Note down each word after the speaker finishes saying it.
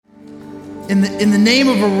In the name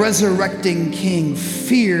of a resurrecting king,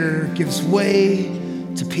 fear gives way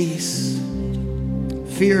to peace.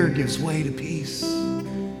 Fear gives way to peace.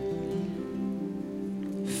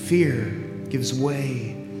 Fear gives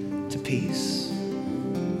way to peace.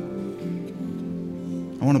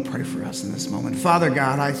 I want to pray for us in this moment. Father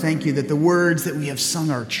God, I thank you that the words that we have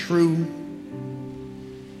sung are true,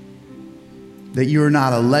 that you are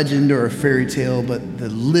not a legend or a fairy tale, but the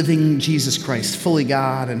living Jesus Christ, fully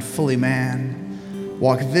God and fully man,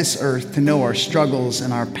 walked this earth to know our struggles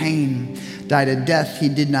and our pain, died a death he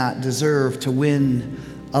did not deserve to win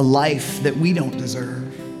a life that we don't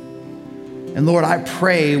deserve. And Lord, I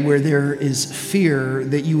pray where there is fear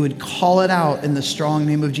that you would call it out in the strong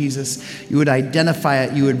name of Jesus. You would identify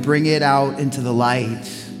it. You would bring it out into the light.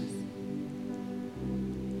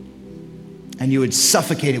 And you would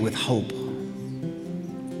suffocate it with hope.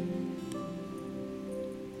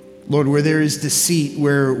 Lord, where there is deceit,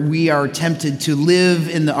 where we are tempted to live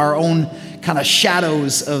in our own kind of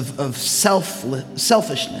shadows of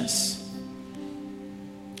selfishness,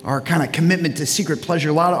 our kind of commitment to secret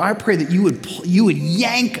pleasure, Lord, I pray that you would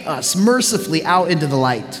yank us mercifully out into the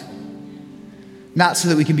light. Not so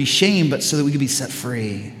that we can be shamed, but so that we can be set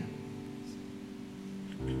free.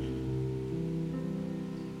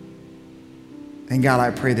 And God,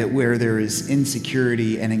 I pray that where there is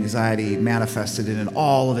insecurity and anxiety manifested in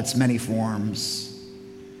all of its many forms,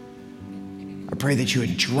 I pray that you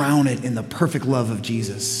would drown it in the perfect love of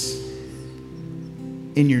Jesus,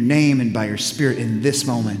 in your name and by your Spirit in this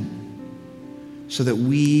moment, so that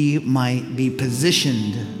we might be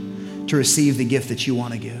positioned to receive the gift that you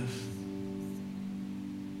want to give.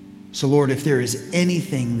 So Lord, if there is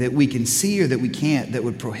anything that we can see or that we can't that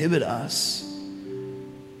would prohibit us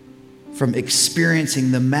from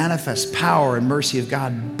experiencing the manifest power and mercy of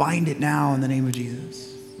God, bind it now in the name of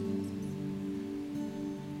Jesus.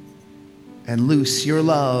 And loose your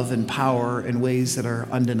love and power in ways that are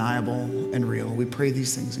undeniable and real. We pray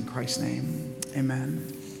these things in Christ's name. Amen.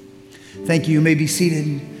 Thank you. You may be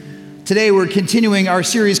seated. Today we're continuing our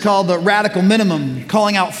series called The Radical Minimum,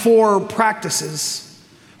 calling out 4 practices,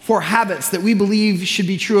 4 habits that we believe should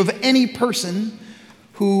be true of any person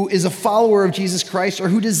who is a follower of Jesus Christ or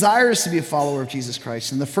who desires to be a follower of Jesus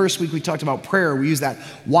Christ. In the first week we talked about prayer. We used that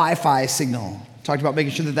Wi-Fi signal. Talked about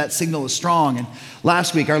making sure that that signal is strong. And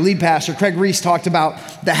last week, our lead pastor, Craig Reese, talked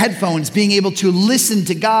about the headphones, being able to listen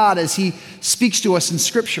to God as he speaks to us in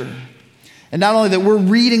Scripture. And not only that we're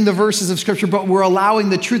reading the verses of Scripture, but we're allowing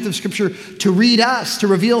the truth of Scripture to read us, to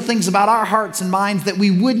reveal things about our hearts and minds that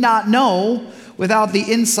we would not know without the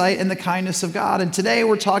insight and the kindness of God. And today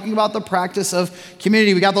we're talking about the practice of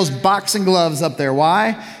community. We got those boxing gloves up there.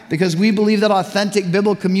 Why? Because we believe that authentic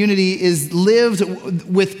biblical community is lived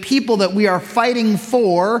with people that we are fighting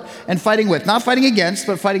for and fighting with. Not fighting against,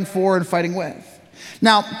 but fighting for and fighting with.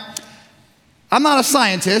 Now, I'm not a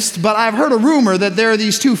scientist, but I've heard a rumor that there are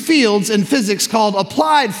these 2 fields in physics called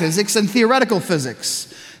applied physics and theoretical physics.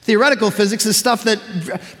 Theoretical physics is stuff that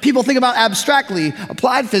people think about abstractly.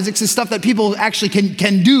 Applied physics is stuff that people actually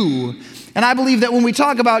can do. And I believe that when we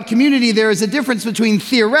talk about community, there is a difference between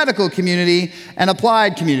theoretical community and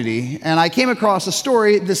applied community. And I came across a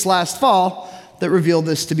story this last fall that revealed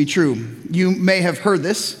this to be true. You may have heard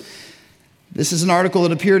this. This is an article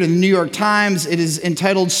that appeared in the New York Times. It is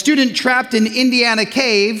entitled, "Student Trapped in Indiana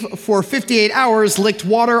Cave for 58 Hours Licked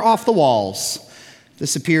Water Off the Walls."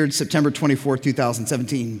 This appeared September 24,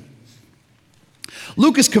 2017.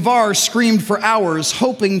 Lucas Kavar screamed for hours,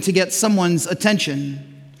 hoping to get someone's attention.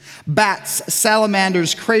 Bats,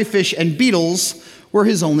 salamanders, crayfish, and beetles were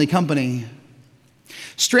his only company.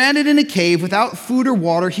 Stranded in a cave without food or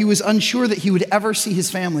water, he was unsure that he would ever see his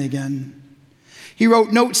family again. He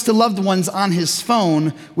wrote notes to loved ones on his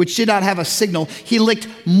phone, which did not have a signal. He licked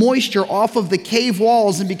moisture off of the cave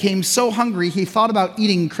walls and became so hungry he thought about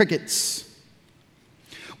eating crickets.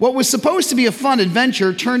 What was supposed to be a fun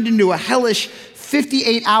adventure turned into a hellish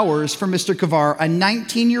 58 hours for Mr. Kavar, a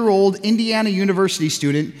 19-year-old Indiana University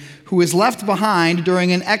student who was left behind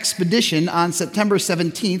during an expedition on September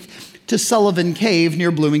 17th to Sullivan Cave near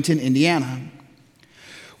Bloomington, Indiana.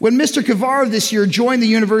 When Mr. Kavar this year joined the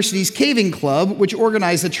university's caving club, which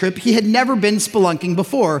organized the trip, he had never been spelunking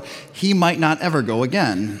before. He might not ever go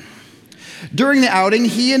again. During the outing,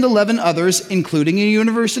 he and 11 others, including a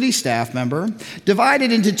university staff member,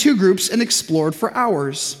 divided into 2 groups and explored for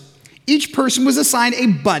hours. Each person was assigned a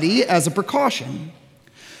buddy as a precaution.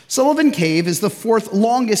 Sullivan Cave is the 4th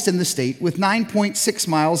longest in the state, with 9.6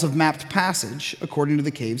 miles of mapped passage, according to the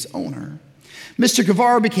cave's owner. Mr.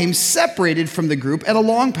 Kavar became separated from the group at a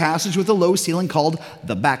long passage with a low ceiling called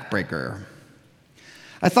the Backbreaker.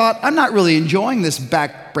 I thought, I'm not really enjoying this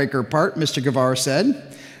backbreaker part, Mr. Guevara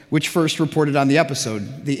said, which first reported on the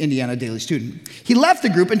episode, the Indiana Daily Student. He left the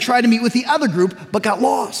group and tried to meet with the other group, but got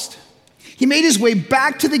lost. He made his way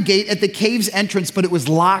back to the gate at the cave's entrance, but it was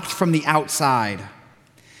locked from the outside.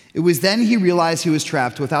 It was then he realized he was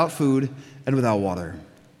trapped without food and without water.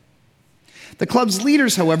 The club's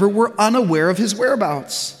leaders, however, were unaware of his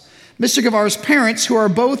whereabouts. Mr. Guevara's parents, who are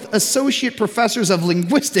both associate professors of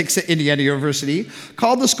linguistics at Indiana University,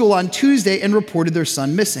 called the school on Tuesday and reported their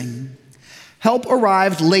son missing. Help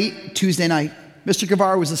arrived late Tuesday night. Mr.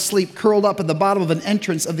 Guevara was asleep, curled up at the bottom of an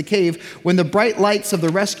entrance of the cave when the bright lights of the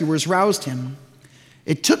rescuers roused him.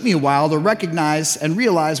 It took me a while to recognize and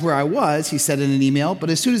realize where I was, he said in an email, but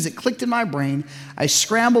as soon as it clicked in my brain, I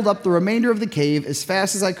scrambled up the remainder of the cave as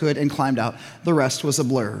fast as I could and climbed out. The rest was a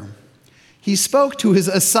blur. He spoke to his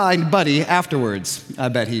assigned buddy afterwards. I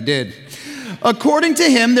bet he did. According to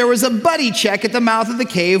him, there was a buddy check at the mouth of the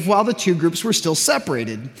cave while the two groups were still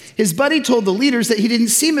separated. His buddy told the leaders that he didn't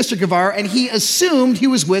see Mr. Guevara and he assumed he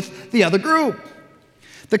was with the other group.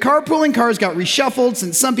 The carpooling cars got reshuffled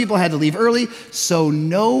since some people had to leave early, so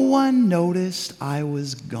no one noticed I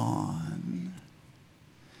was gone.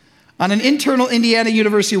 On an internal Indiana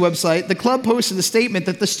University website, the club posted a statement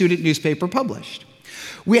that the student newspaper published.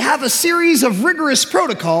 We have a series of rigorous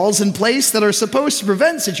protocols in place that are supposed to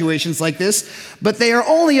prevent situations like this, but they are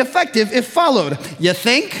only effective if followed. You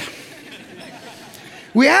think?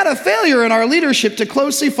 We had a failure in our leadership to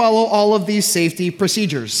closely follow all of these safety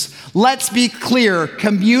procedures. Let's be clear,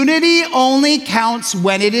 community only counts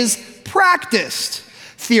when it is practiced.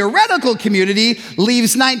 Theoretical community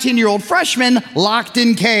leaves 19-year-old freshmen locked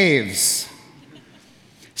in caves.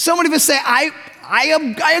 So many of us say, I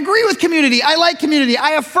agree with community. I like community.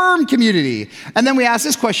 I affirm community. And then we ask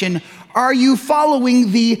this question, are you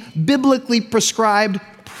following the biblically prescribed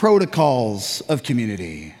protocols of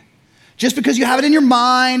community? Just because you have it in your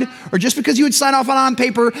mind or just because you would sign off on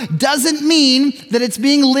paper doesn't mean that it's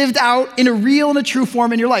being lived out in a real and a true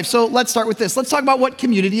form in your life. So let's start with this. Let's talk about what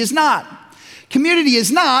community is not. Community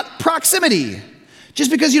is not proximity.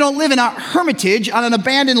 Just because you don't live in a hermitage on an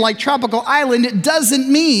abandoned tropical island, it doesn't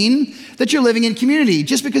mean that you're living in community.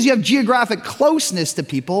 Just because you have geographic closeness to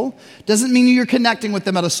people doesn't mean you're connecting with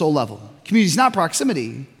them at a soul level. Community is not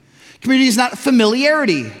proximity. Community is not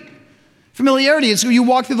familiarity. Familiarity is when you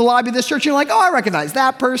walk through the lobby of this church and you're like, oh, I recognize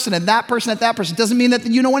that person and that person and that person. It doesn't mean that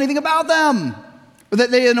you know anything about them or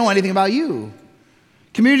that they know anything about you.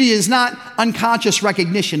 Community is not unconscious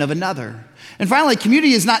recognition of another. And finally,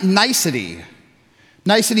 community is not nicety.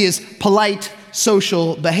 Nicety is polite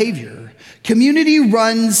social behavior. Community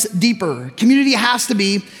runs deeper. Community has to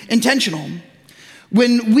be intentional.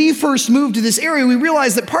 When we first moved to this area, we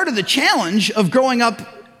realized that part of the challenge of growing up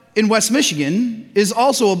in West Michigan is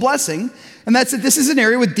also a blessing, and that's that this is an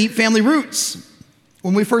area with deep family roots.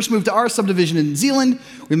 When we first moved to our subdivision in Zeeland,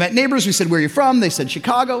 we met neighbors. We said, where are you from? They said,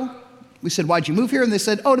 Chicago. We said, why'd you move here? And they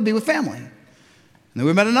said, oh, to be with family. And then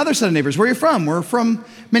we met another set of neighbors. Where are you from? We're from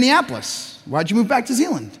Minneapolis. Why'd you move back to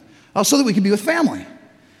Zeeland? Oh, so that we could be with family.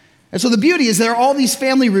 And so the beauty is there are all these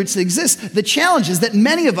family roots that exist. The challenge is that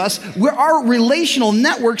many of us, where our relational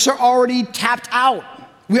networks are already tapped out.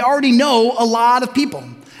 We already know a lot of people.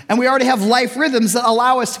 And we already have life rhythms that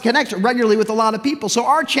allow us to connect regularly with a lot of people. So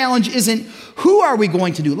our challenge isn't who are we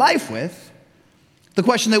going to do life with? The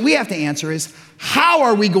question that we have to answer is how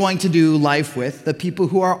are we going to do life with the people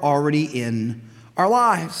who are already in our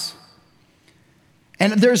lives?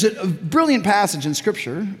 And there's a brilliant passage in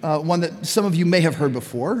Scripture, one that some of you may have heard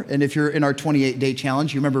before. And if you're in our 28-day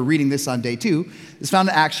challenge, you remember reading this on day 2. It's found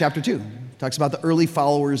in Acts chapter 2. It talks about the early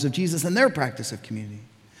followers of Jesus and their practice of community.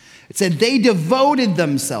 It said they devoted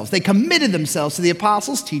themselves, they committed themselves to the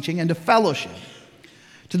apostles' teaching and to fellowship,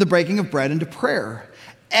 to the breaking of bread and to prayer.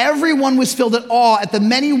 Everyone was filled with awe at the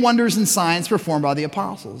many wonders and signs performed by the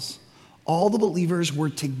apostles. All the believers were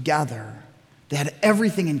together. They had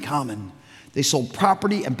everything in common. They sold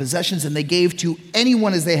property and possessions and they gave to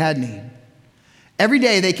anyone as they had need. Every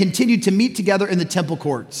day they continued to meet together in the temple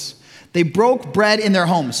courts. They broke bread in their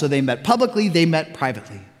homes, so they met publicly, they met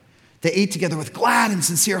privately. They ate together with glad and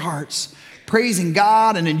sincere hearts, praising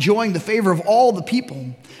God and enjoying the favor of all the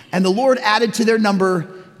people. And the Lord added to their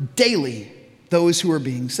number daily those who were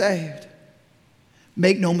being saved.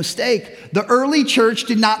 Make no mistake, the early church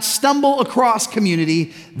did not stumble across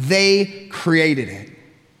community, they created it.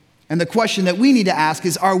 And the question that we need to ask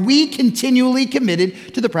is, are we continually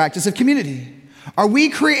committed to the practice of community? Are we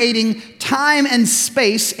creating time and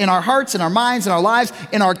space in our hearts, in our minds, in our lives,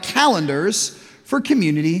 in our calendars for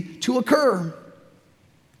community to occur?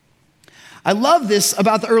 I love this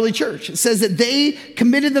about the early church. It says that they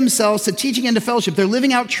committed themselves to teaching and to fellowship. They're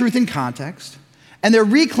living out truth in context, and they're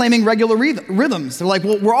reclaiming regular rhythms. They're like,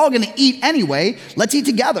 well, we're all going to eat anyway. Let's eat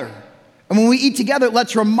together. And when we eat together,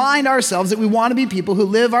 let's remind ourselves that we want to be people who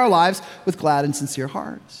live our lives with glad and sincere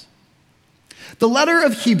hearts. The letter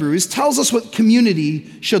of Hebrews tells us what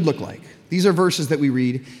community should look like. These are verses that we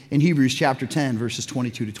read in Hebrews chapter 10, verses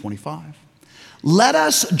 22 to 25. Let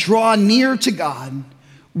us draw near to God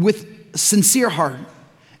with sincere heart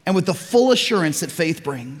and with the full assurance that faith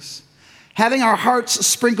brings, having our hearts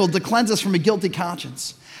sprinkled to cleanse us from a guilty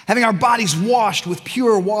conscience, having our bodies washed with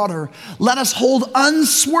pure water. Let us hold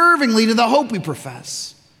unswervingly to the hope we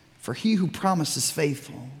profess, for he who promised is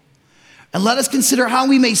faithful. And let us consider how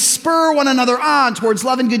we may spur one another on towards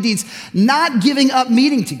love and good deeds, not giving up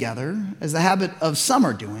meeting together, as the habit of some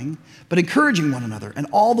are doing, but encouraging one another, and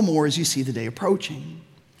all the more as you see the day approaching.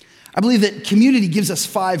 I believe that community gives us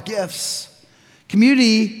 5 gifts.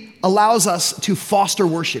 Community allows us to foster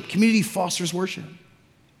worship. Community fosters worship.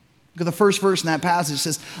 Look at the first verse in that passage. It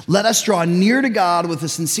says, let us draw near to God with a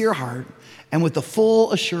sincere heart and with the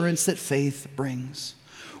full assurance that faith brings.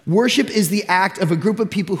 Worship is the act of a group of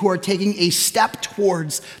people who are taking a step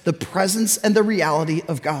towards the presence and the reality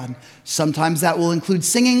of God. Sometimes that will include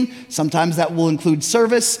singing. Sometimes that will include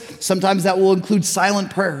service. Sometimes that will include silent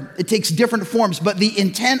prayer. It takes different forms, but the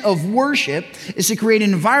intent of worship is to create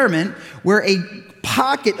an environment where a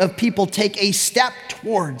pocket of people take a step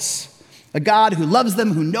towards a God who loves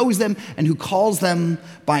them, who knows them, and who calls them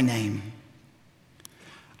by name.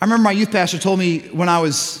 I remember my youth pastor told me when I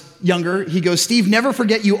was younger, he goes, Steve, never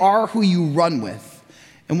forget you are who you run with.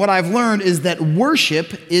 And what I've learned is that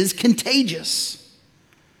worship is contagious.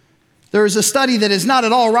 There is a study that is not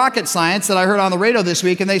at all rocket science that I heard on the radio this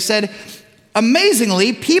week, and they said,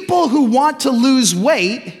 amazingly, people who want to lose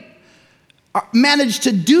weight manage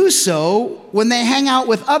to do so when they hang out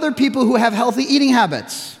with other people who have healthy eating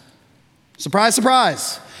habits. Surprise,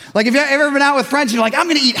 surprise. Like if you've ever been out with friends and you're like, I'm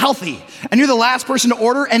gonna eat healthy, and you're the last person to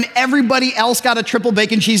order and everybody else got a triple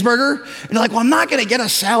bacon cheeseburger, and you're like, well, I'm not gonna get a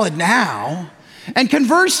salad now. And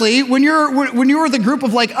conversely, when you're with a group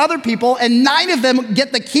of like other people and 9 of them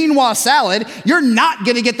get the quinoa salad, you're not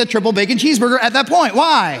gonna get the triple bacon cheeseburger at that point.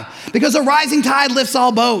 Why? Because a rising tide lifts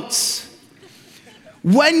all boats.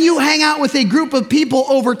 When you hang out with a group of people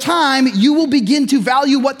over time, you will begin to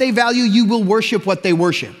value what they value, you will worship what they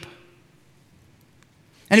worship.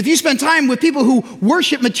 And if you spend time with people who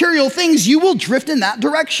worship material things, you will drift in that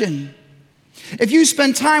direction. If you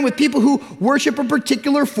spend time with people who worship a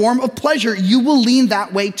particular form of pleasure, you will lean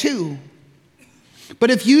that way too.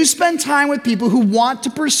 But if you spend time with people who want to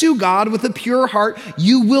pursue God with a pure heart,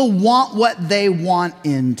 you will want what they want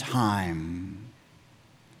in time.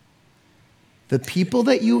 The people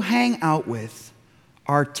that you hang out with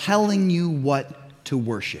are telling you what to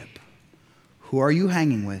worship. Who are you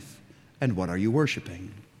hanging with, and what are you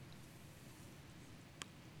worshiping?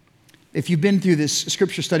 If you've been through this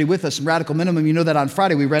scripture study with us in Radical Minimum, you know that on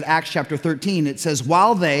Friday we read Acts chapter 13. It says,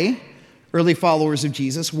 while they, early followers of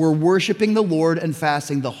Jesus, were worshiping the Lord and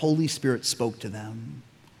fasting, the Holy Spirit spoke to them.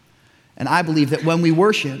 And I believe that when we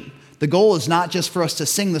worship, the goal is not just for us to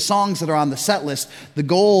sing the songs that are on the set list. The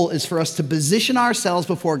goal is for us to position ourselves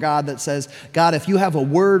before God that says, God, if you have a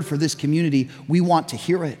word for this community, we want to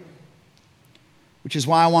hear it. Which is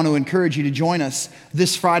why I want to encourage you to join us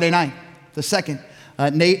this Friday night, the 2nd.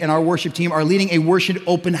 Nate and our worship team are leading a worship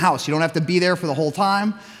open house. You don't have to be there for the whole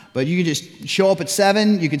time, but you can just show up at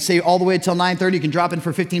 7. You can stay all the way until 9:30. You can drop in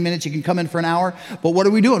for 15 minutes. You can come in for an hour. But what are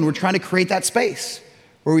we doing? We're trying to create that space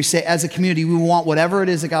where we say, as a community, we want whatever it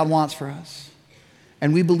is that God wants for us.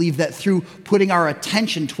 And we believe that through putting our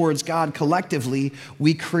attention towards God collectively,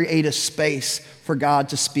 we create a space for God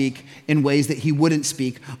to speak in ways that he wouldn't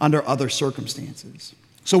speak under other circumstances.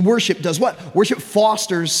 So worship does what?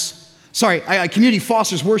 Community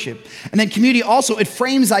fosters worship. And then community also, it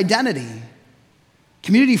frames identity.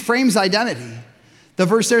 Community frames identity. The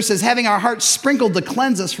verse there says, having our hearts sprinkled to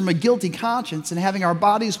cleanse us from a guilty conscience and having our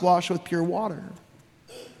bodies washed with pure water.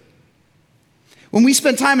 When we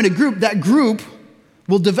spend time in a group, that group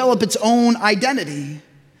will develop its own identity.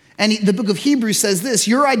 And the book of Hebrews says this,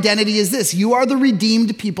 your identity is this, you are the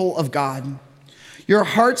redeemed people of God. Your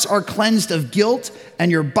hearts are cleansed of guilt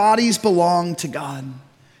and your bodies belong to God.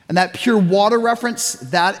 And that pure water reference,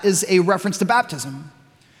 that is a reference to baptism.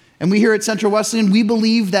 And we here at Central Wesleyan, we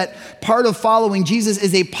believe that part of following Jesus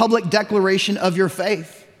is a public declaration of your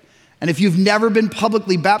faith. And if you've never been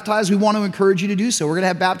publicly baptized, we want to encourage you to do so. We're going to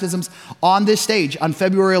have baptisms on this stage on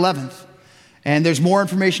February 11th. And there's more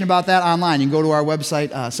information about that online. You can go to our website,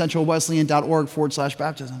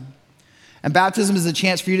 centralwesleyan.org/baptism. And baptism is a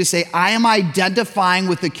chance for you to say, I am identifying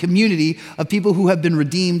with the community of people who have been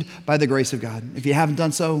redeemed by the grace of God. If you haven't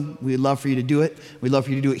done so, we'd love for you to do it. We'd love for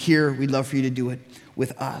you to do it here. We'd love for you to do it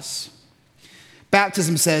with us.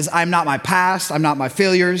 Baptism says, I'm not my past. I'm not my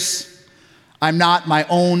failures. I'm not my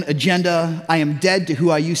own agenda. I am dead to who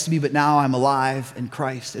I used to be, but now I'm alive in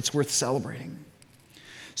Christ. It's worth celebrating.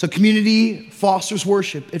 So community fosters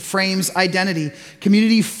worship. It frames identity.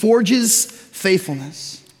 Community forges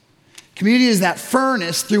faithfulness. Community is that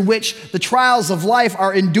furnace through which the trials of life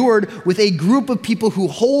are endured with a group of people who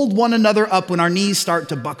hold one another up when our knees start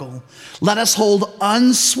to buckle. Let us hold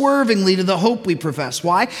unswervingly to the hope we profess.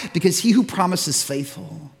 Why? Because he who promised is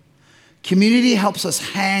faithful. Community helps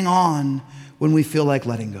us hang on when we feel like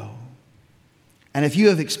letting go. And if you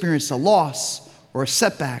have experienced a loss or a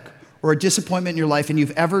setback or a disappointment in your life and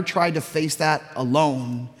you've ever tried to face that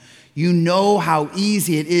alone, you know how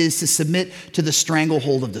easy it is to submit to the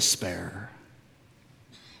stranglehold of despair.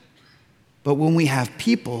 But when we have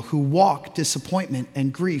people who walk disappointment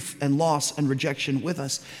and grief and loss and rejection with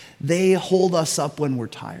us, they hold us up when we're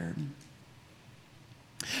tired.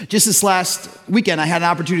 Just this last weekend, I had an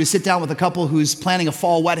opportunity to sit down with a couple who's planning a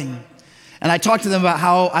fall wedding. And I talked to them about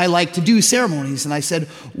how I like to do ceremonies. And I said,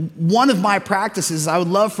 one of my practices, I would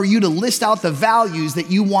love for you to list out the values that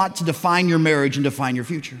you want to define your marriage and define your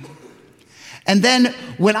future. And then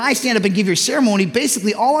when I stand up and give your ceremony,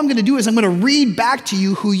 basically all I'm going to do is I'm going to read back to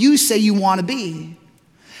you who you say you want to be.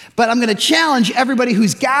 But I'm going to challenge everybody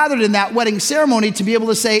who's gathered in that wedding ceremony to be able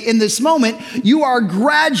to say, in this moment, you are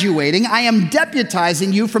graduating. I am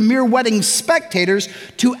deputizing you from mere wedding spectators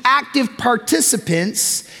to active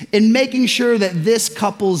participants in making sure that this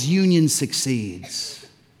couple's union succeeds.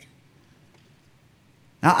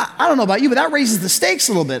 Now, I don't know about you, but that raises the stakes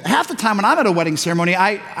a little bit. Half the time when I'm at a wedding ceremony,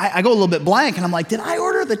 I go a little bit blank, and I'm like, did I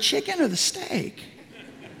order the chicken or the steak?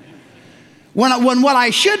 When what I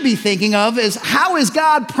should be thinking of is, how is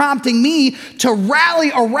God prompting me to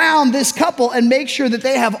rally around this couple and make sure that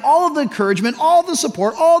they have all of the encouragement, all the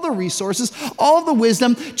support, all the resources, all of the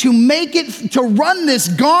wisdom to make it, to run this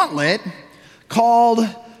gauntlet called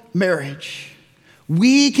marriage.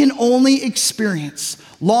 We can only experience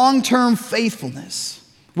long-term faithfulness,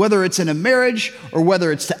 whether it's in a marriage or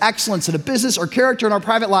whether it's to excellence in a business or character in our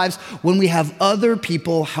private lives, when we have other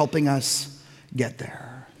people helping us get there.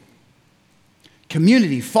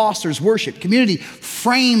 Community fosters worship. Community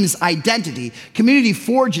frames identity. Community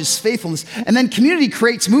forges faithfulness. And then community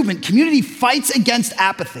creates movement. Community fights against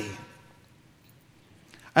apathy.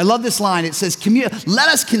 I love this line. It says, let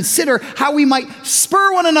us consider how we might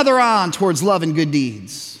spur one another on towards love and good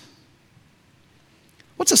deeds.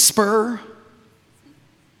 What's a spur?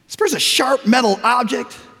 Spur is a sharp metal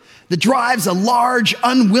object that drives a large,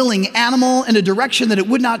 unwilling animal in a direction that it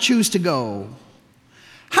would not choose to go.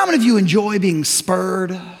 How many of you enjoy being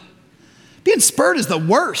spurred? Being spurred is the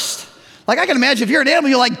worst. Like, I can imagine if you're an animal,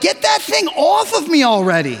 you're like, get that thing off of me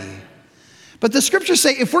already. But the scriptures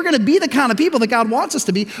say if we're going to be the kind of people that God wants us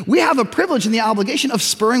to be, we have a privilege and the obligation of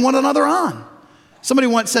spurring one another on. Somebody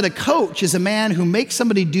once said a coach is a man who makes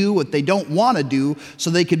somebody do what they don't want to do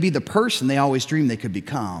so they could be the person they always dreamed they could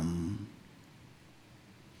become.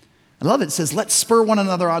 I love it. It says, let's spur one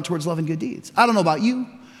another on towards love and good deeds. I don't know about you.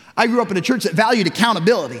 I grew up in a church that valued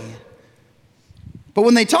accountability. But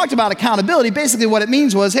when they talked about accountability, basically what it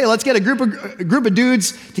means was, hey, let's get a group of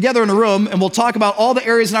dudes together in a room and we'll talk about all the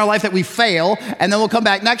areas in our life that we fail, and then we'll come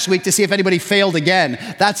back next week to see if anybody failed again.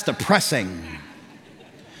 That's depressing.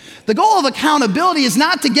 The goal of accountability is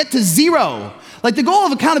not to get to zero. Like, the goal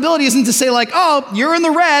of accountability isn't to say like, oh, you're in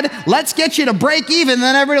the red, let's get you to break even,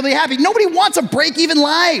 then everybody will be happy. Nobody wants a break-even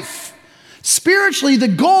life. Spiritually, the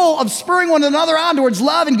goal of spurring one another on towards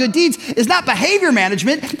love and good deeds is not behavior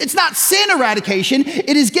management. It's not sin eradication.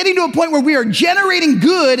 It is getting to a point where we are generating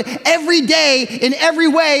good every day, in every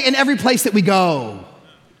way, in every place that we go.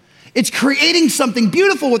 It's creating something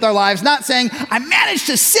beautiful with our lives, not saying, I managed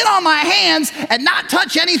to sit on my hands and not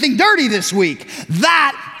touch anything dirty this week.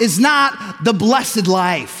 That is not the blessed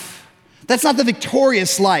life. That's not the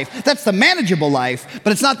victorious life. That's the manageable life,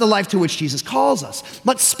 but it's not the life to which Jesus calls us.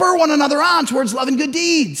 Let's spur one another on towards love and good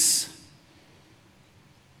deeds.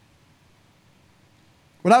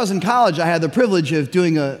 When I was in college, I had the privilege of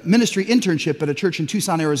doing a ministry internship at a church in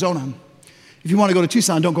Tucson, Arizona. If you want to go to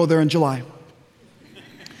Tucson, don't go there in July.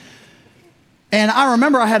 And I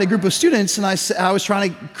remember I had a group of students, and I was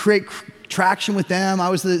trying to create traction with them. I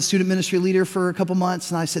was the student ministry leader for a couple months,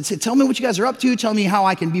 and I said, tell me what you guys are up to. Tell me how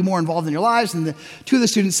I can be more involved in your lives. And two of the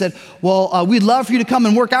students said, well, we'd love for you to come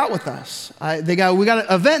and work out with us. We got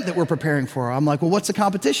an event that we're preparing for. I'm like, well, what's the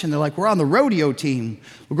competition? They're like, we're on the rodeo team.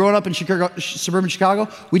 We're growing up in suburban Chicago.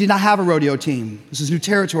 We did not have a rodeo team. This is new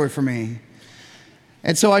territory for me.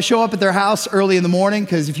 And so I show up at their house early in the morning,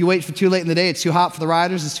 because if you wait for too late in the day, it's too hot for the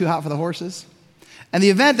riders, it's too hot for the horses. And the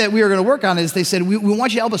event that we were going to work on is, they said, we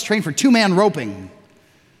want you to help us train for two-man roping.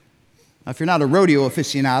 Now, if you're not a rodeo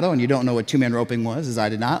aficionado and you don't know what two-man roping was, as I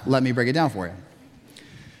did not, let me break it down for you.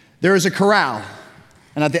 There is a corral,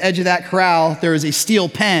 and at the edge of that corral, there is a steel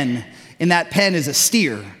pen. In that pen is a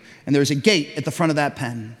steer, and there's a gate at the front of that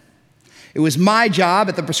pen. It was my job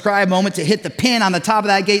at the prescribed moment to hit the pin on the top of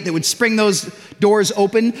that gate that would spring those doors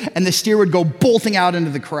open, and the steer would go bolting out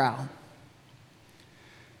into the corral.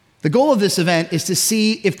 The goal of this event is to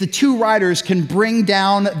see if the two riders can bring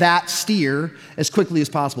down that steer as quickly as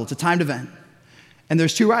possible. It's a timed event. And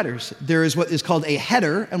there's two riders. There is what is called a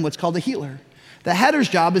header and what's called a heeler. The header's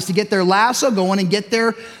job is to get their lasso going and get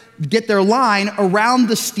their line around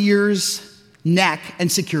the steer's neck and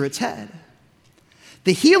secure its head.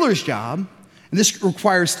 The heeler's job, and this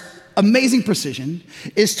requires amazing precision,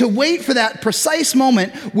 is to wait for that precise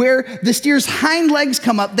moment where the steer's hind legs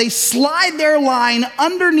come up, they slide their line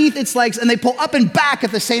underneath its legs, and they pull up and back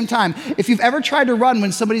at the same time. If you've ever tried to run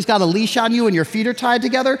when somebody's got a leash on you and your feet are tied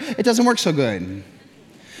together, it doesn't work so good.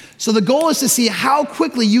 So the goal is to see how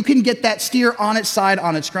quickly you can get that steer on its side,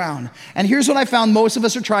 on its ground. And here's what I found most of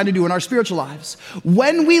us are trying to do in our spiritual lives.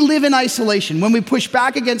 When we live in isolation, when we push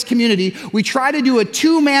back against community, we try to do a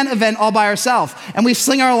two-man event all by ourselves. And we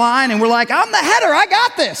sling our line and we're like, I'm the header, I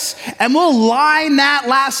got this. And we'll line that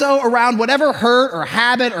lasso around whatever hurt or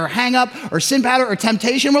habit or hang up or sin pattern or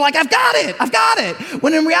temptation. We're like, I've got it.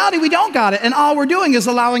 When in reality, we don't got it. And all we're doing is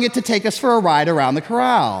allowing it to take us for a ride around the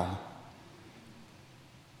corral.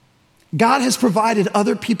 God has provided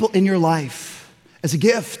other people in your life as a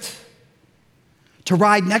gift to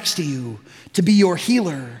ride next to you, to be your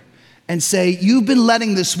healer, and say, you've been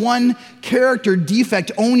letting this one character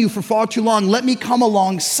defect own you for far too long. Let me come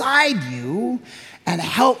alongside you and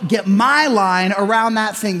help get my line around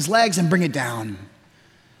that thing's legs and bring it down.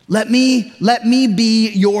 Let me be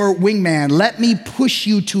your wingman. Let me push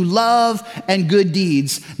you to love and good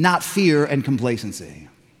deeds, not fear and complacency.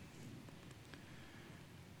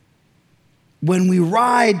 When we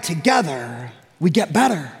ride together, we get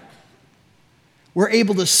better. We're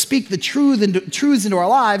able to speak the truths into our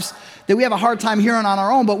lives that we have a hard time hearing on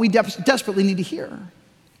our own, but we desperately need to hear.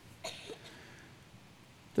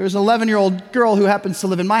 There's an 11-year-old girl who happens to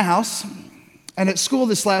live in my house, and at school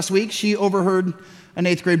this last week, she overheard an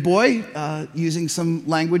 8th grade boy using some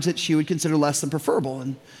language that she would consider less than preferable.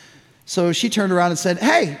 And so she turned around and said,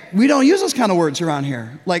 hey, we don't use those kind of words around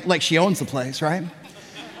here. Like she owns the place, right?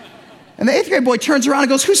 And the 8th grade boy turns around and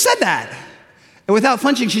goes, who said that? And without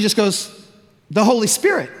flinching, she just goes, the Holy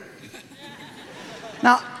Spirit.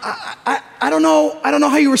 Now, I don't know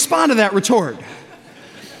how you respond to that retort.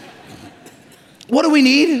 What do we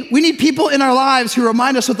need? We need people in our lives who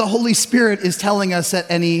remind us what the Holy Spirit is telling us at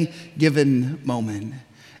any given moment.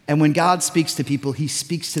 And when God speaks to people, he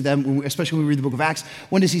speaks to them, especially when we read the book of Acts.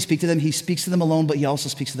 When does he speak to them? He speaks to them alone, but he also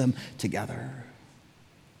speaks to them together.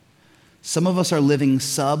 Some of us are living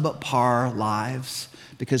subpar lives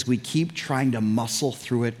because we keep trying to muscle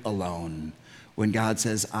through it alone. When God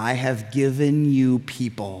says, I have given you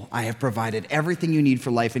people, I have provided everything you need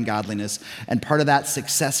for life and godliness, and part of that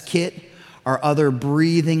success kit are other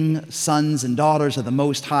breathing sons and daughters of the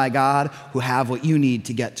Most High God who have what you need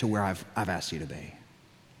to get to where I've asked you to be.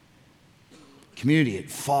 Community,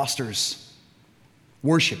 it fosters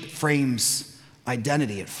worship, it frames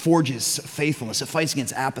identity, it forges faithfulness, it fights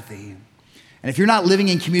against apathy. And if you're not living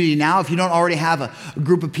in community now, if you don't already have a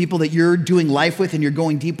group of people that you're doing life with and you're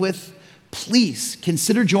going deep with, please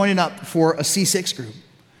consider joining up for a C6 group.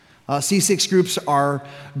 C6 groups are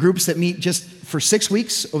groups that meet just for 6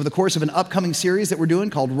 weeks over the course of an upcoming series that we're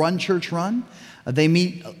doing called Run Church Run. They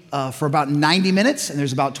meet for about 90 minutes, and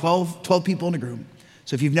there's about 12 people in a group.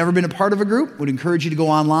 So if you've never been a part of a group, would encourage you to go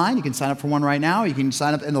online. You can sign up for one right now. You can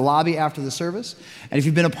sign up in the lobby after the service. And if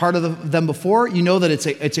you've been a part of them before, you know that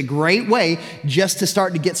it's a great way just to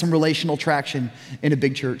start to get some relational traction in a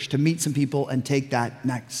big church, to meet some people and take that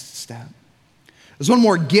next step. There's one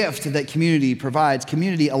more gift that community provides.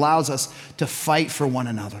 Community allows us to fight for one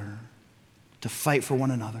another. To fight for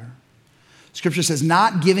one another. Scripture says,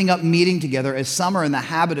 not giving up meeting together as some are in the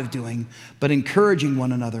habit of doing, but encouraging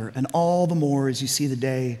one another, and all the more as you see the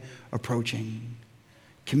day approaching.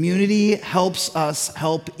 Community helps us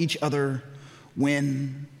help each other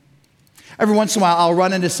win. Every once in a while, I'll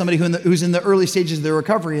run into somebody who's in the early stages of their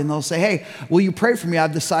recovery, and they'll say, hey, will you pray for me?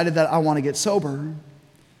 I've decided that I want to get sober.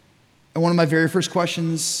 And one of my very first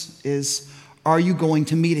questions is, are you going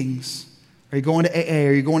to meetings? Are you going to AA?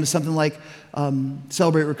 Are you going to something like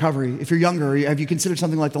Celebrate Recovery? If you're younger, have you considered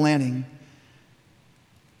something like The Landing?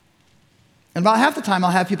 And about half the time,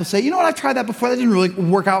 I'll have people say, you know what, I've tried that before. That didn't really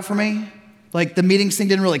work out for me. Like the meetings thing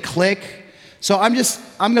didn't really click. So I'm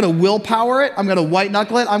going to willpower it. I'm going to white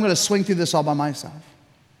knuckle it. I'm going to swing through this all by myself.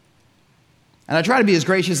 And I try to be as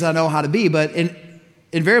gracious as I know how to be, but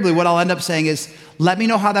invariably what I'll end up saying is, let me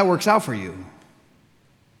know how that works out for you.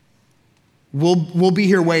 We'll be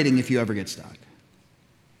here waiting if you ever get stuck.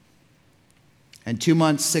 And 2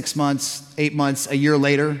 months, 6 months, 8 months, a year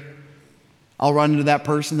later, I'll run into that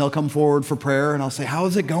person. They'll come forward for prayer, and I'll say, how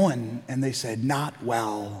is it going? And they said, not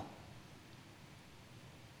well.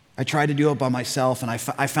 I tried to do it by myself, and I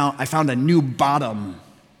found a new bottom.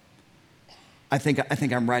 I think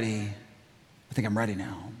I'm ready. I think I'm ready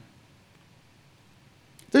now.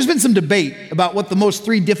 There's been some debate about what the most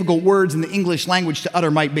 3 difficult words in the English language to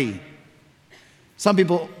utter might be. Some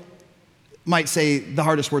people might say the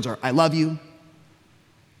hardest words are, I love you.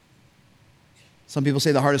 Some people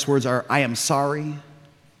say the hardest words are, I am sorry.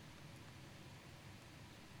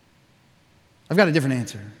 I've got a different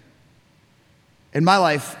answer. In my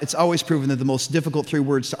life, it's always proven that the most difficult 3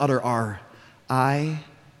 words to utter are, I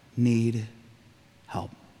need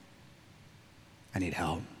help. I need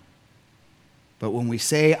help. But when we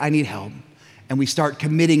say I need help, and we start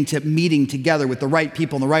committing to meeting together with the right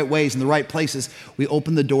people in the right ways in the right places, we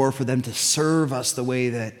open the door for them to serve us the way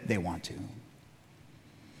that they want to.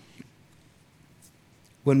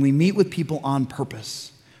 When we meet with people on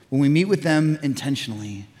purpose, when we meet with them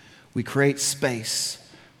intentionally, we create space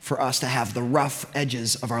for us to have the rough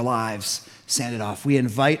edges of our lives sanded off. We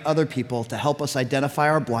invite other people to help us identify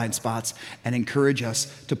our blind spots and encourage us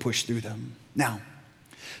to push through them. Now,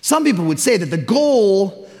 some people would say that the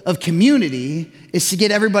goal of community is to get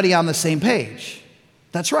everybody on the same page.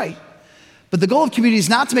 That's right. But the goal of community is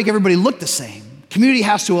not to make everybody look the same. Community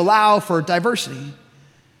has to allow for diversity.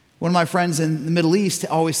 One of my friends in the Middle East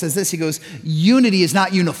always says this. He goes, unity is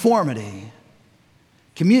not uniformity.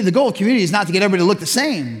 The goal of community is not to get everybody to look the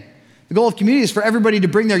same. The goal of community is for everybody to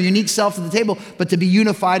bring their unique self to the table, but to be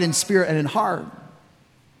unified in spirit and in heart.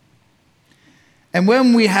 And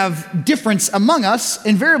when we have difference among us,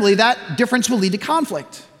 invariably that difference will lead to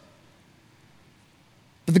conflict.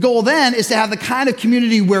 But the goal then is to have the kind of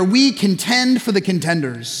community where we contend for the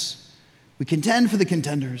contenders. We contend for the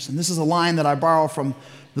contenders. And this is a line that I borrow from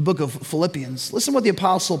the book of Philippians. Listen to what the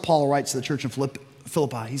Apostle Paul writes to the church in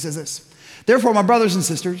Philippi. He says this, therefore, my brothers and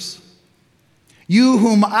sisters, you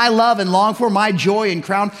whom I love and long for, my joy and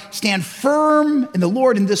crown, stand firm in the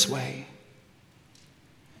Lord in this way.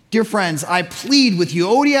 Dear friends, I plead with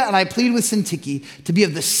Euodia and I plead with Syntyche to be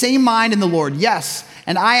of the same mind in the Lord. Yes,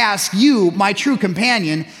 and I ask you, my true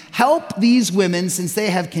companion, help these women since they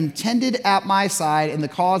have contended at my side in the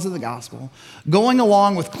cause of the gospel, going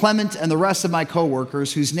along with Clement and the rest of my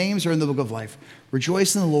co-workers whose names are in the book of life.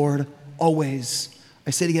 Rejoice in the Lord always. I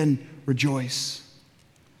say it again, rejoice.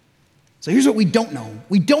 So here's what we don't know.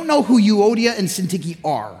 We don't know who Euodia and Syntyche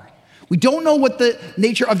are. We don't know what the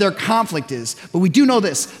nature of their conflict is, but we do know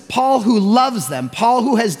this. Paul, who loves them, Paul,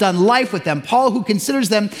 who has done life with them, Paul, who considers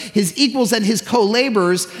them his equals and his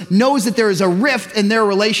co-laborers, knows that there is a rift in their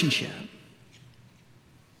relationship.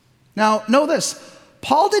 Now, know this.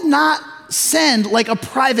 Paul did not send like a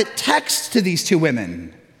private text to these 2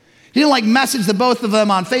 women. He didn't message the both of them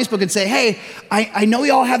on Facebook and say, hey, I know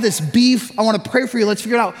y'all have this beef. I want to pray for you. Let's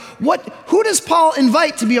figure it out. Who does Paul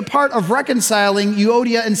invite to be a part of reconciling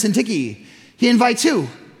Euodia and Syntyche? He invites who?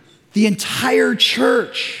 The entire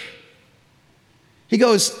church. He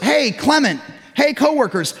goes, hey, Clement, hey,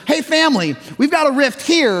 coworkers, hey, family, we've got a rift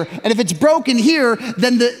here, and if it's broken here,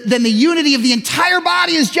 then the unity of the entire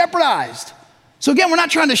body is jeopardized. So again, we're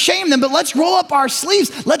not trying to shame them, but let's roll up our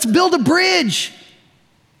sleeves. Let's build a bridge.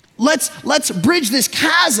 Let's bridge this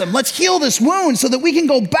chasm. Let's heal this wound so that we can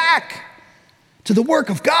go back to the work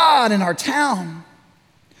of God in our town.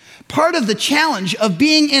 Part of the challenge of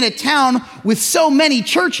being in a town with so many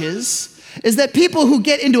churches is that people who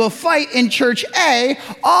get into a fight in church A,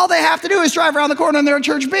 all they have to do is drive around the corner and they're in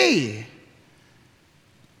church B.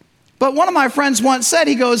 But one of my friends once said,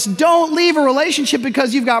 he goes, don't leave a relationship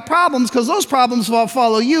because you've got problems, because those problems will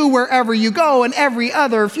follow you wherever you go, and every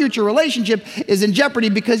other future relationship is in jeopardy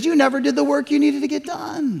because you never did the work you needed to get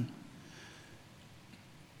done.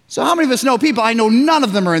 So how many of us know people, I know none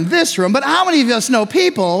of them are in this room, but how many of us know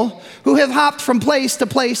people who have hopped from place to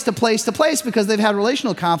place to place to place because they've had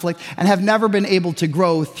relational conflict and have never been able to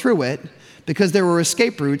grow through it because there were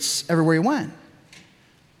escape routes everywhere you went?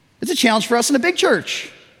 It's a challenge for us in a big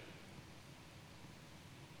church.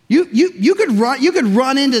 You could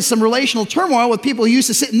run into some relational turmoil with people who used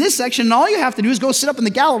to sit in this section, and all you have to do is go sit up in the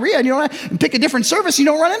Galleria and pick a different service. You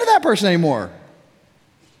don't run into that person anymore.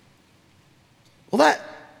 Well,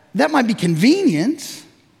 that might be convenient,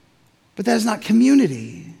 but that is not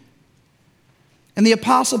community. And the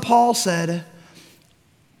Apostle Paul said,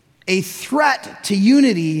 a threat to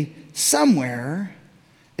unity somewhere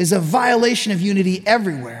is a violation of unity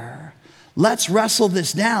everywhere. Let's wrestle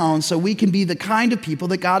this down so we can be the kind of people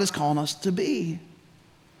that God is calling us to be.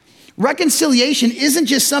 Reconciliation isn't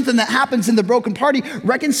just something that happens in the broken party.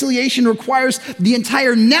 Reconciliation requires the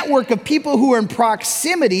entire network of people who are in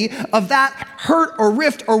proximity of that hurt or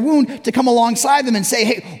rift or wound to come alongside them and say,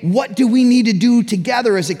 hey, what do we need to do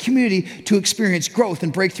together as a community to experience growth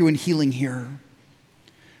and breakthrough and healing here?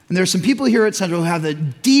 And there are some people here at Central who have a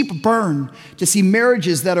deep burn to see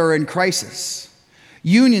marriages that are in crisis,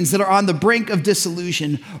 unions that are on the brink of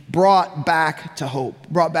dissolution brought back to hope,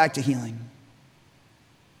 brought back to healing.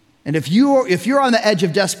 And if you're on the edge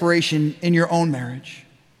of desperation in your own marriage,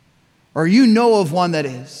 or you know of one that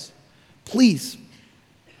is, please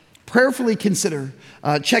prayerfully consider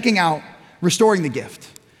checking out Restoring the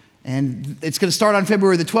Gift. And it's going to start on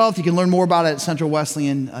February the 12th. You can learn more about it at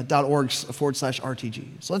centralwesleyan.org/RTG.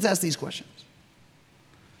 So let's ask these questions.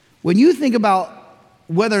 When you think about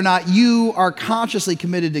whether or not you are consciously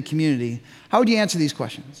committed to community, how would you answer these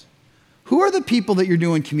questions? Who are the people that you're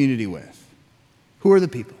doing community with? Who are the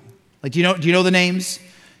people? Like, do you know the names?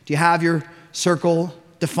 Do you have your circle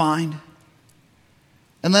defined?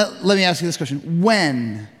 And let me ask you this question.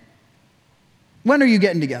 When are you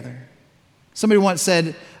getting together? Somebody once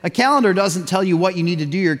said, a calendar doesn't tell you what you need to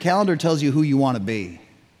do. Your calendar tells you who you want to be.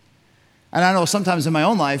 And I know sometimes in my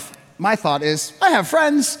own life, my thought is, I have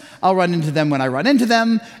friends. I'll run into them when I run into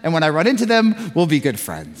them. And when I run into them, we'll be good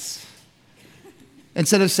friends.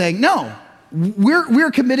 Instead of saying, no, we're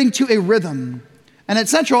committing to a rhythm. And at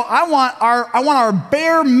Central, I want our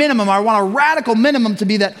bare minimum, I want a radical minimum to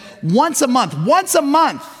be that once a month,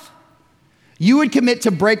 you would commit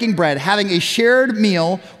to breaking bread, having a shared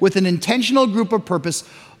meal with an intentional group of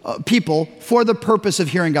people for the purpose of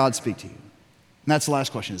hearing God speak to you. And that's the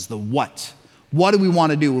last question, is the what. What do we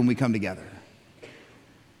want to do when we come together?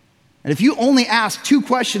 And if you only ask 2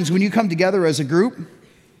 questions when you come together as a group,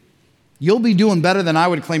 you'll be doing better than I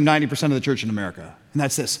would claim 90% of the church in America. And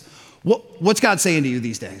that's this. What's God saying to you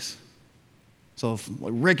these days? So,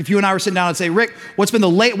 Rick, if you and I were sitting down and say, Rick, what's been the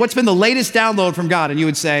latest download from God? And you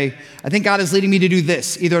would say, I think God is leading me to do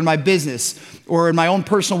this, either in my business or in my own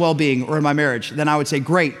personal well-being or in my marriage. Then I would say,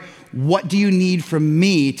 great, what do you need from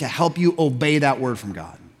me to help you obey that word from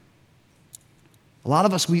God? A lot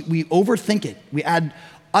of us, we overthink it. We add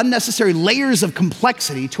unnecessary layers of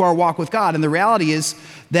complexity to our walk with God. And the reality is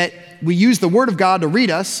that we use the Word of God to read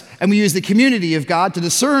us, and we use the community of God to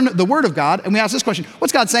discern the Word of God, and we ask this question,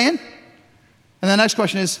 what's God saying? And the next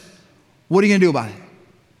question is, what are you going to do about it?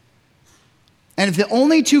 And if the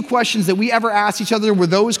only 2 questions that we ever asked each other were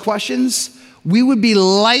those questions, we would be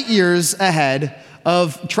light years ahead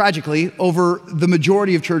of, tragically, over the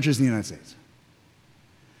majority of churches in the United States.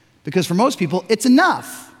 Because for most people, it's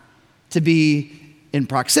enough to be in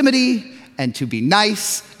proximity and to be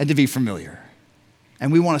nice and to be familiar. And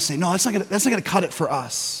we want to say, no, that's not going to cut it for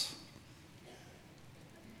us.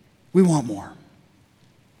 We want more.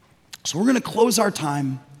 So we're going to close our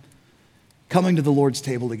time coming to the Lord's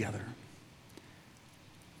table together.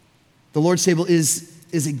 The Lord's table is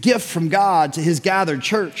a gift from God to his gathered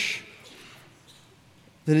church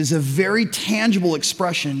that is a very tangible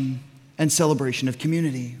expression and celebration of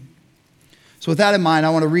community. So with that in mind, I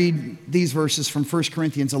want to read these verses from 1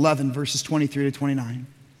 Corinthians 11, verses 23 to 29.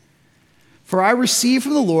 For I received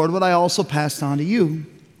from the Lord what I also passed on to you.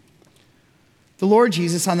 The Lord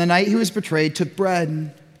Jesus, on the night he was betrayed, took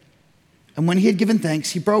bread. And when he had given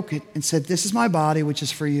thanks, he broke it and said, this is my body, which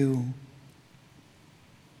is for you.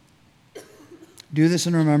 Do this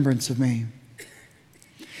in remembrance of me.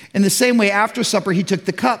 In the same way, after supper, he took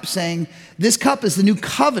the cup, saying, this cup is the new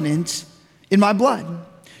covenant in my blood.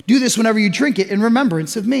 Do this whenever you drink it in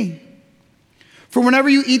remembrance of me. For whenever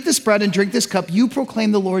you eat this bread and drink this cup, you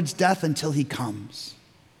proclaim the Lord's death until he comes.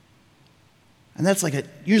 And that's like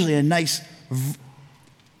usually a nice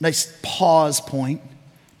pause point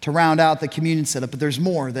to round out the communion setup. But there's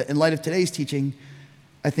more that in light of today's teaching,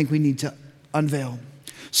 I think we need to unveil.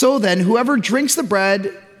 So then, whoever drinks the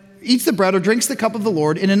bread eats the bread or drinks the cup of the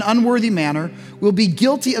Lord in an unworthy manner will be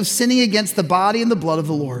guilty of sinning against the body and the blood of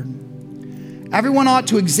the Lord. Everyone ought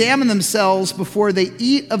to examine themselves before they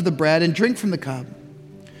eat of the bread and drink from the cup.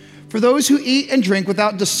 For those who eat and drink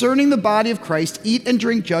without discerning the body of Christ eat and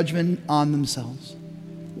drink judgment on themselves.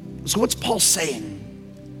 So what's Paul saying?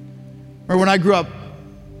 Or when I grew up,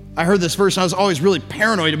 I heard this verse and I was always really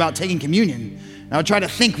paranoid about taking communion. And I would try to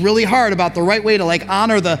think really hard about the right way to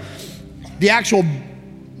honor the actual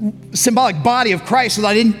symbolic body of Christ so that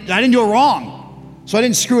I didn't do it wrong, so I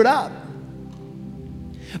didn't screw it up.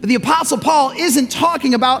 But the Apostle Paul isn't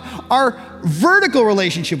talking about our vertical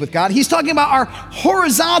relationship with God. He's talking about our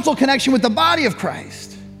horizontal connection with the body of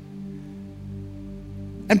Christ.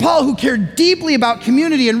 And Paul, who cared deeply about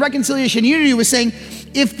community and reconciliation and unity, was saying,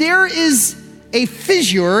 if there is a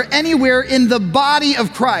fissure anywhere in the body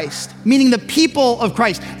of Christ, meaning the people of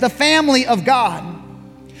Christ, the family of God,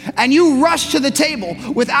 and you rush to the table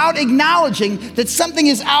without acknowledging that something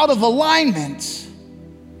is out of alignment,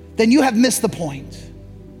 then you have missed the point.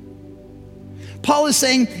 Paul is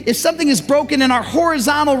saying if something is broken in our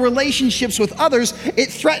horizontal relationships with others, it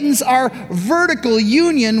threatens our vertical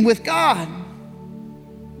union with God.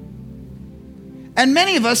 And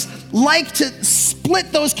many of us like to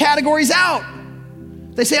split those categories out.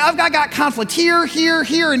 They say, I've got conflict here, here,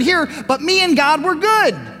 here, and here, but me and God, we're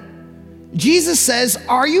good. Jesus says,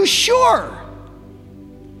 are you sure?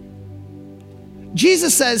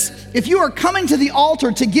 Jesus says, if you are coming to the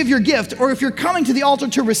altar to give your gift, or if you're coming to the altar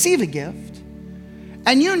to receive a gift,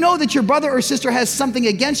 and you know that your brother or sister has something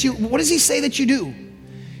against you, what does he say that you do?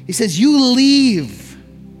 He says, you leave.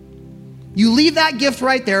 You leave that gift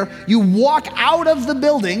right there. You walk out of the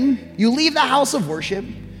building. You leave the house of worship,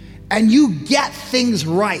 and you get things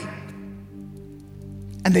right.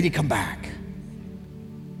 And then you come back.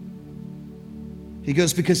 He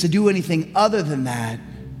goes, because to do anything other than that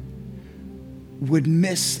would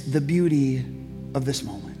miss the beauty of this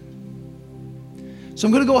moment. So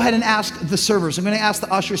I'm going to go ahead and ask the servers. I'm going to ask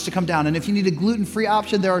the ushers to come down. And if you need a gluten-free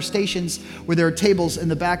option, there are stations where there are tables in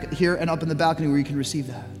the back here and up in the balcony where you can receive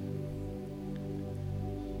that.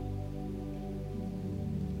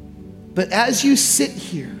 But as you sit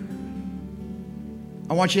here,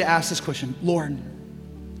 I want you to ask this question. Lord,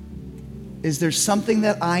 is there something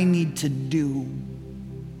that I need to do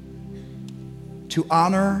to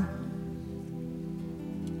honor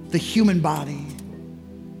the human body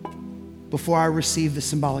before I receive the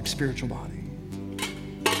symbolic spiritual body?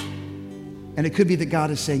 And it could be that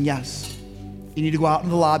God is saying, yes, you need to go out in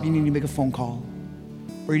the lobby, you need to make a phone call.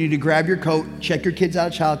 Or you need to grab your coat, check your kids out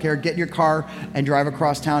of childcare, get in your car, and drive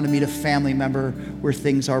across town to meet a family member where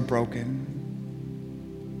things are broken.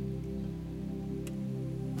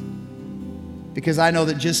 Because I know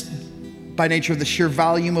that just by nature of the sheer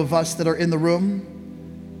volume of us that are in the room,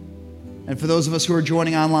 and for those of us who are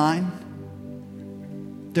joining online,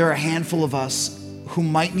 there are a handful of us who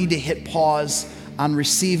might need to hit pause on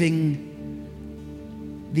receiving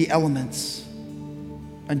the elements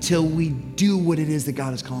until we do what it is that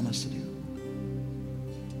God is calling us to do.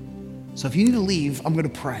 So if you need to leave, I'm going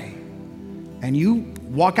to pray. And you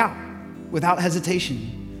walk out without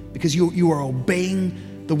hesitation because you are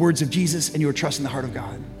obeying the words of Jesus and you are trusting the heart of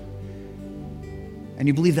God. And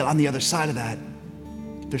you believe that on the other side of that,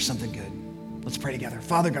 there's something good. Let's pray together.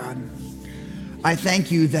 Father God, I thank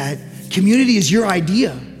you that community is your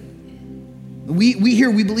idea. We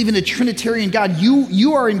believe in a Trinitarian God.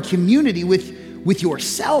 You are in community with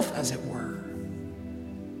yourself, as it were.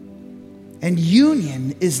 And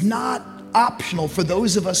union is not optional for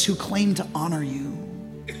those of us who claim to honor you.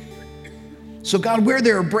 So God, where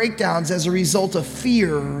there are breakdowns as a result of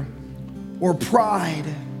fear or pride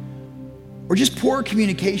or just poor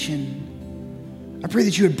communication, I pray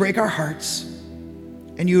that you would break our hearts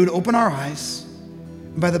and you would open our eyes.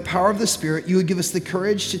 And by the power of the Spirit, you would give us the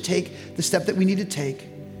courage to take the step that we need to take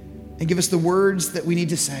and give us the words that we need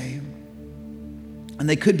to say. And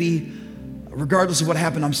they could be, regardless of what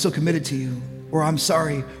happened, I'm still committed to you, or I'm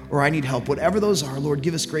sorry, or I need help. Whatever those are, Lord,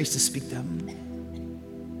 give us grace to speak them.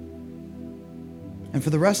 And for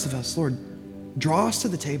the rest of us, Lord, draw us to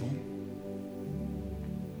the table.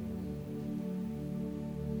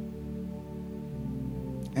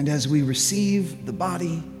 And as we receive the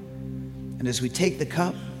body, and as we take the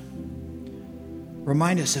cup,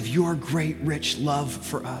 remind us of your great, rich love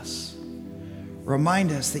for us.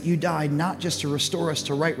 Remind us that you died not just to restore us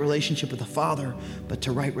to right relationship with the Father, but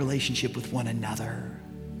to right relationship with one another.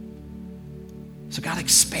 So God,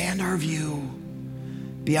 expand our view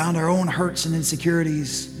beyond our own hurts and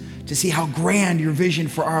insecurities to see how grand your vision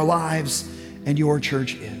for our lives and your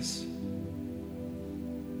church is.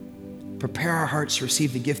 Prepare our hearts to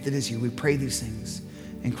receive the gift that is you. We pray these things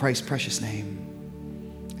in Christ's precious name.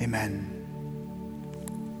 Amen.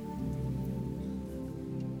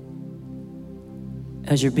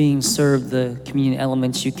 As you're being served the communion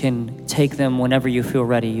elements, you can take them whenever you feel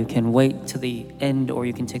ready. You can wait to the end, or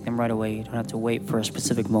you can take them right away. You don't have to wait for a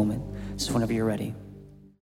specific moment. Just whenever you're ready.